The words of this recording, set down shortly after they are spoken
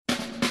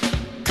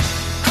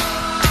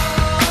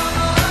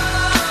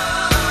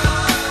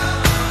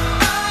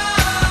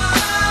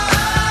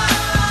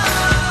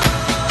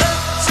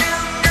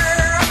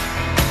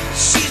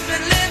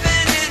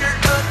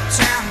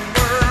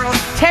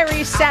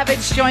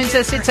Savage joins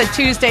us. It's a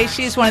Tuesday.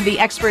 She's one of the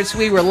experts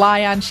we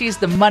rely on. She's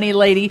the money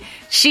lady.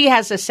 She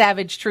has a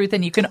Savage truth,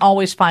 and you can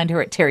always find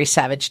her at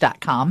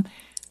terrysavage.com.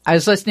 I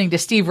was listening to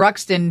Steve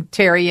Ruxton,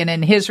 Terry, and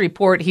in his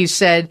report, he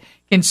said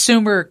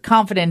consumer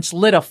confidence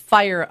lit a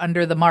fire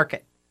under the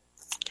market.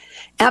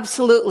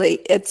 Absolutely.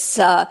 It's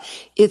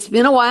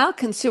been a while.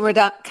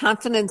 Consumer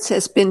confidence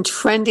has been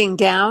trending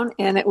down,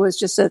 and it was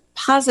just a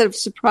positive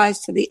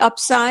surprise to the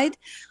upside.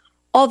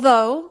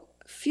 Although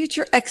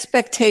future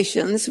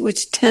expectations,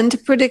 which tend to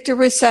predict a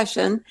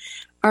recession,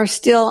 are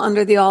still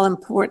under the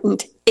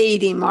all-important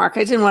 80 mark.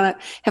 I didn't want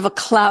to have a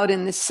cloud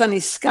in the sunny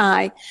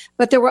sky,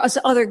 but there was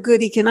other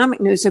good economic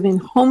news. I mean,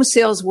 home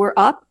sales were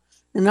up,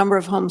 the number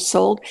of homes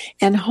sold,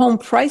 and home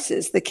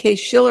prices, the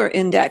Case-Shiller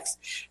index,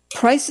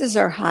 prices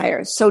are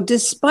higher. So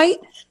despite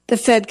the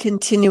Fed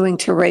continuing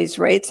to raise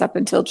rates up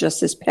until just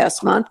this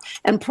past month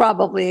and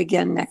probably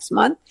again next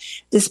month,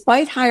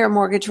 despite higher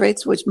mortgage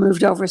rates, which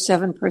moved over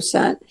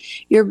 7%,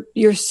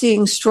 you're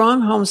seeing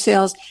strong home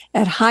sales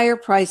at higher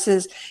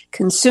prices,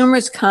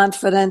 consumers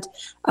confident.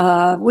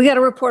 We got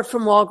a report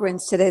from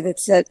Walgreens today that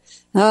said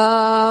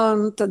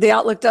the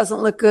outlook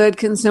doesn't look good.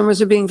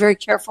 Consumers are being very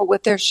careful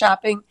with their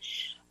shopping.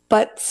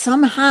 But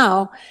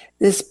somehow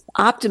this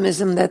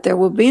optimism that there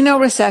will be no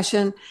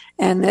recession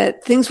and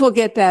that things will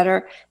get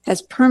better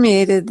has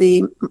permeated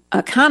the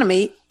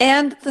economy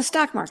and the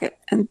stock market.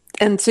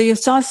 And so you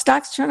saw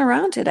stocks turn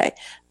around today.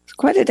 It's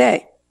quite a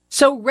day.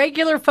 So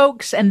regular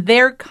folks and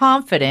their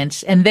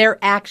confidence and their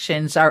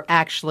actions are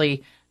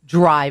actually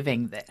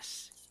driving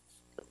this.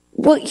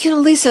 Well,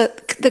 Lisa,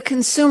 the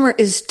consumer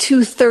is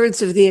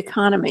 2/3 of the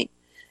economy.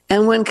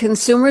 And when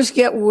consumers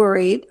get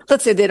worried,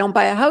 let's say they don't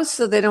buy a house,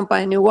 so they don't buy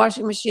a new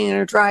washing machine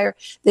or dryer,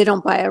 they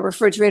don't buy a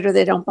refrigerator,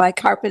 they don't buy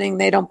carpeting,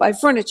 they don't buy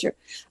furniture,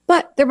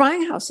 but they're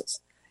buying houses.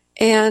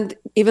 And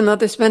even though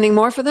they're spending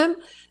more for them,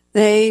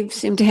 they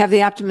seem to have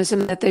the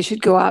optimism that they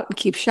should go out and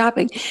keep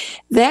shopping.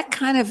 That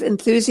kind of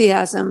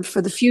enthusiasm for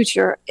the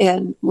future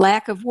and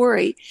lack of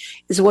worry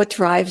is what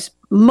drives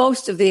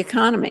most of the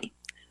economy.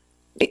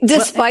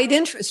 Despite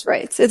interest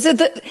rates.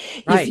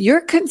 If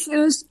you're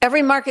confused,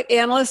 every market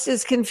analyst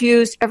is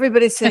confused.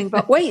 Everybody's saying,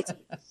 but wait,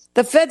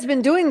 the Fed's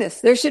been doing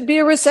this. There should be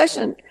a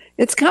recession.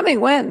 It's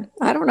coming. When?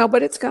 I don't know,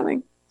 but it's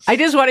coming. I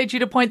just wanted you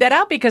to point that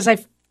out because I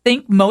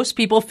think most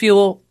people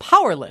feel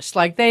powerless,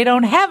 like they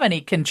don't have any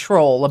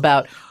control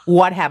about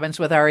what happens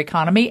with our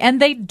economy,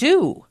 and they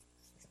do.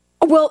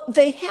 Well,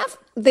 they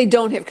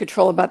don't have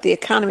control about the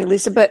economy,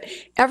 Lisa, but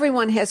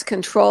everyone has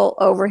control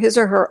over his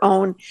or her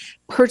own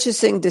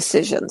purchasing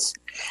decisions.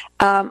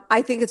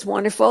 I think it's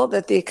wonderful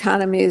that the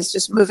economy is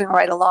just moving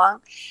right along.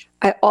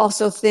 I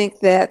also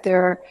think that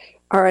there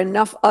are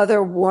enough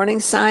other warning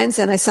signs,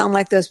 and I sound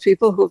like those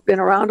people who've been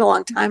around a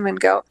long time and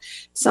go,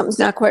 something's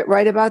not quite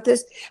right about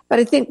this. But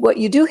I think what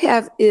you do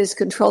have is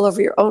control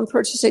over your own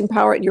purchasing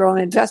power, your own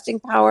investing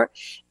power,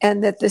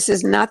 and that this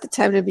is not the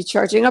time to be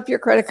charging up your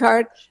credit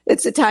card.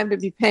 It's the time to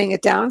be paying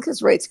it down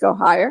because rates go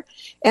higher.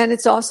 And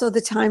it's also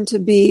the time to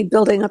be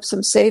building up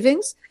some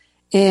savings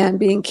and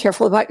being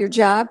careful about your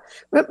job.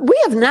 We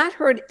have not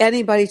heard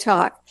anybody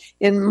talk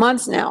in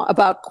months now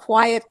about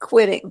quiet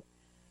quitting.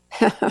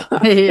 I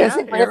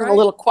think we're having a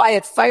little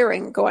quiet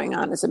firing going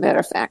on, as a matter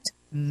of fact.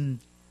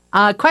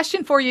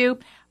 Question for you.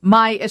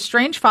 My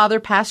estranged father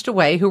passed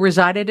away, who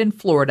resided in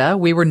Florida.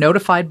 We were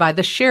notified by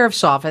the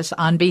sheriff's office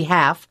on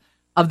behalf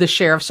of the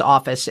sheriff's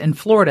office in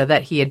Florida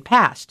that he had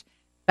passed.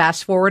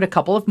 Fast forward a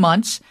couple of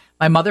months,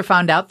 my mother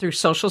found out through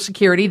Social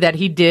Security that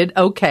he did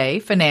okay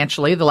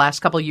financially the last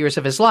couple of years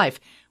of his life.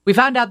 We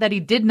found out that he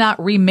did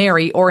not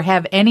remarry or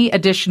have any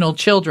additional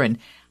children.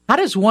 How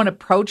does one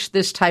approach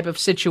this type of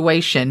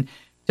situation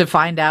to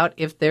find out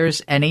if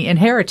there's any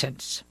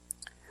inheritance?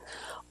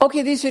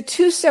 Okay, these are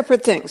two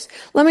separate things.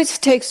 Let me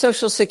take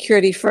Social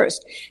Security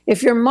first.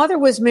 If your mother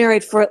was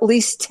married for at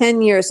least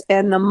 10 years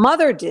and the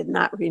mother did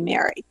not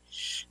remarry,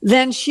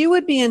 then she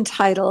would be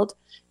entitled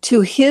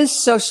to his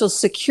Social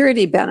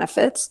Security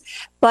benefits,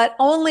 but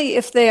only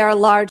if they are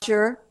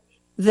larger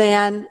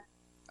than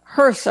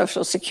her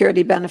Social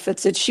Security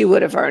benefits that she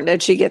would have earned,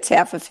 and she gets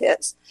half of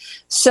his.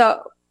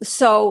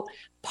 So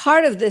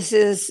part of this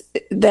is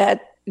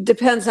that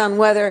depends on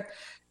whether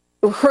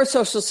her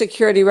Social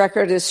Security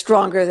record is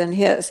stronger than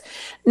his.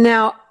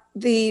 Now,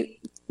 the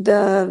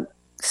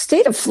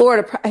state of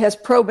Florida has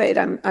probate.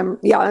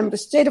 The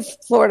state of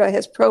Florida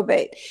has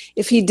probate.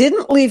 If he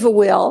didn't leave a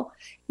will,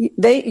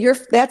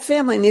 that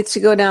family needs to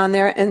go down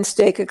there and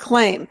stake a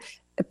claim.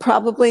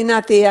 Probably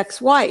not the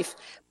ex-wife,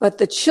 but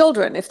the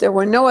children. If there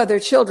were no other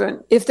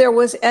children, if there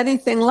was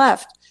anything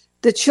left,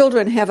 the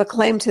children have a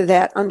claim to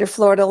that under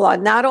Florida law.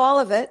 Not all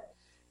of it.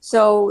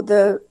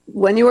 So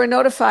when you are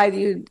notified,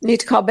 you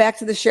need to call back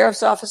to the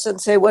sheriff's office and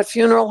say, what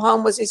funeral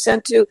home was he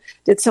sent to?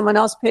 Did someone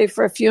else pay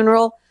for a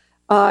funeral?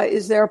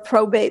 Is there a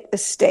probate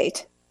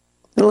estate?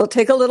 It will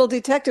take a little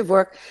detective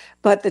work,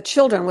 but the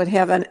children would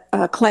have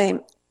a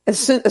claim,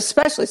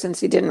 especially since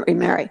he didn't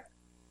remarry.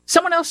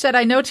 Someone else said,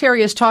 I know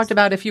Terry has talked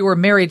about if you were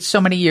married so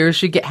many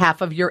years, you get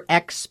half of your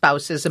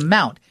ex-spouse's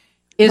amount.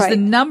 Is Right. the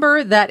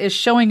number that is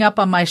showing up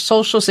on my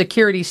Social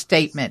Security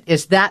statement,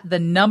 is that the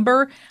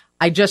number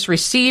I just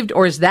received,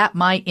 or is that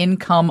my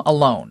income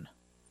alone?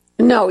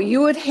 No,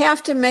 you would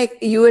have to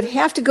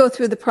go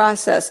through the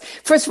process.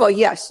 First of all,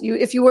 yes,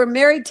 if you were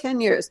married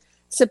 10 years,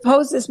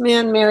 suppose this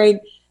man married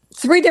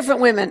 3 different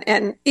women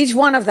and each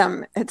one of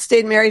them had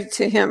stayed married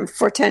to him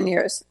for 10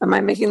 years. Am I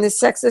making this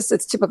sexist?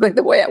 It's typically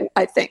the way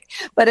I think.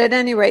 But at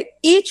any rate,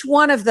 each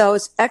one of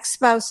those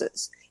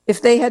ex-spouses,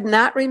 if they had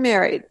not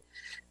remarried,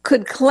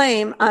 could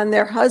claim on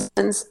their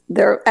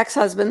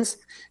ex-husband's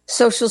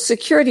Social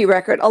Security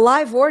record,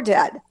 alive or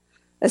dead,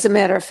 as a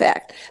matter of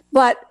fact.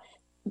 But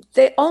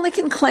they only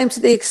can claim to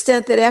the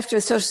extent that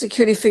after Social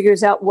Security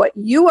figures out what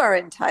you are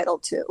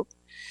entitled to,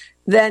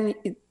 then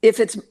if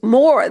it's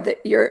more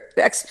that your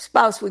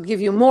ex-spouse would give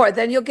you more,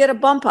 then you'll get a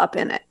bump up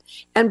in it.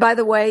 And by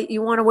the way,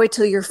 you want to wait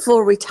till your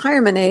full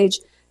retirement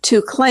age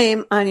to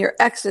claim on your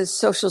ex's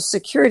Social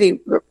Security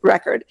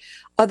record.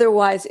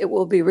 Otherwise, it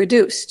will be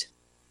reduced.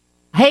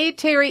 Hey,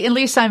 Terry and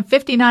Lisa, I'm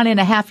 59 and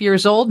a half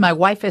years old. My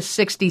wife is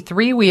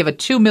 63. We have a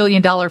 $2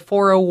 million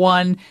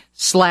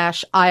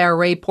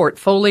 401/IRA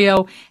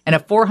portfolio and a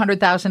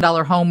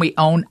 $400,000 home we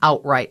own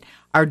outright.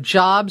 Our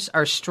jobs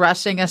are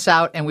stressing us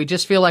out, and we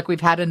just feel like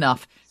we've had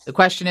enough. The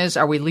question is,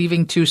 are we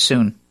leaving too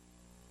soon?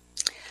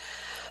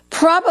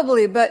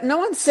 Probably, but no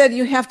one said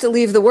you have to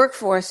leave the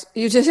workforce.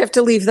 You just have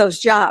to leave those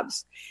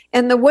jobs.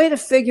 And the way to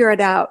figure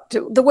it out,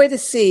 the way to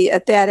see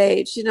at that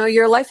age,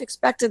 your life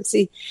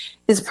expectancy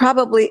is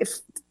probably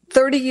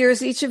 30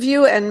 years each of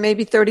you and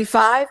maybe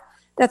 35.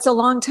 That's a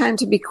long time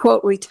to be,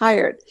 quote,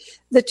 retired.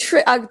 The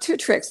 2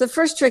 tricks. The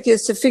first trick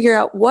is to figure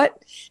out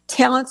what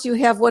talents you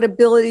have, what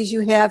abilities you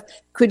have.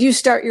 Could you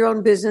start your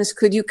own business?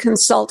 Could you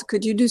consult?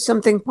 Could you do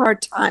something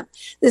part-time?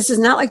 This is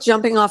not like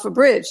jumping off a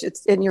bridge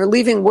and you're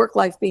leaving work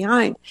life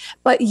behind.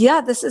 But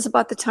yeah, this is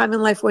about the time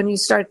in life when you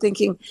start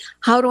thinking,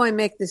 how do I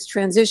make this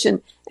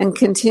transition and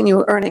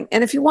continue earning?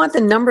 And if you want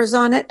the numbers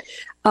on it,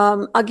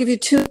 I'll give you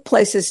 2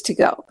 places to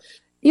go.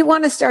 You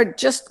want to start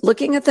just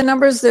looking at the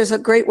numbers. There's a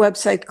great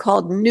website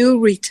called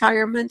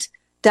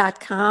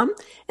newretirement.com,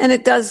 and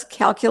it does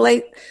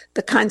calculate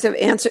the kinds of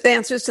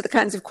answers to the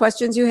kinds of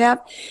questions you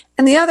have.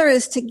 And the other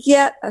is to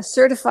get a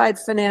certified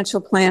financial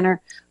planner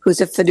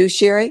who's a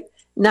fiduciary,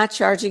 not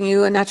charging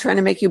you and not trying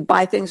to make you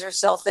buy things or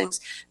sell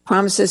things,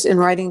 promises in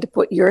writing to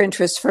put your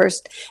interests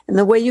first. And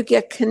the way you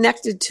get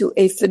connected to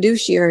a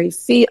fiduciary,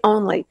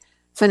 fee-only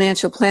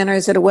financial planner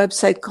is at a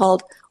website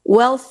called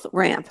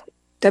WealthRamp,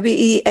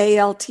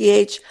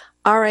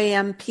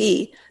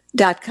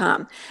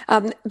 WealthRamp.com.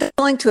 The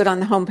link to it on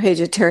the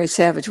homepage at Terry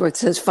Savage, where it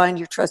says find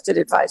your trusted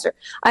advisor.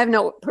 I have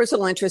no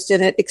personal interest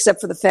in it,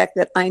 except for the fact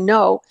that I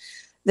know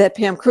that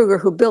Pam Kruger,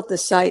 who built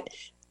this site,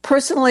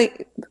 personally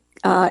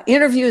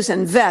interviews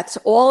and vets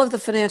all of the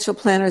financial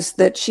planners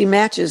that she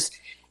matches,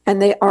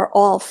 and they are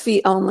all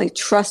fee-only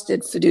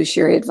trusted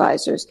fiduciary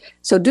advisors.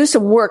 So do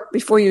some work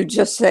before you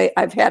just say,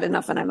 I've had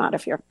enough and I'm out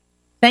of here.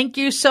 Thank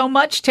you so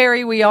much,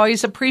 Terry. We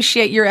always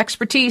appreciate your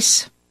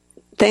expertise.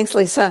 Thanks,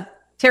 Lisa.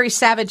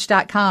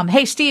 TerrySavage.com.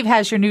 Hey, Steve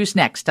has your news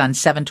next on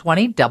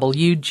 720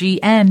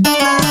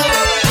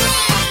 WGN.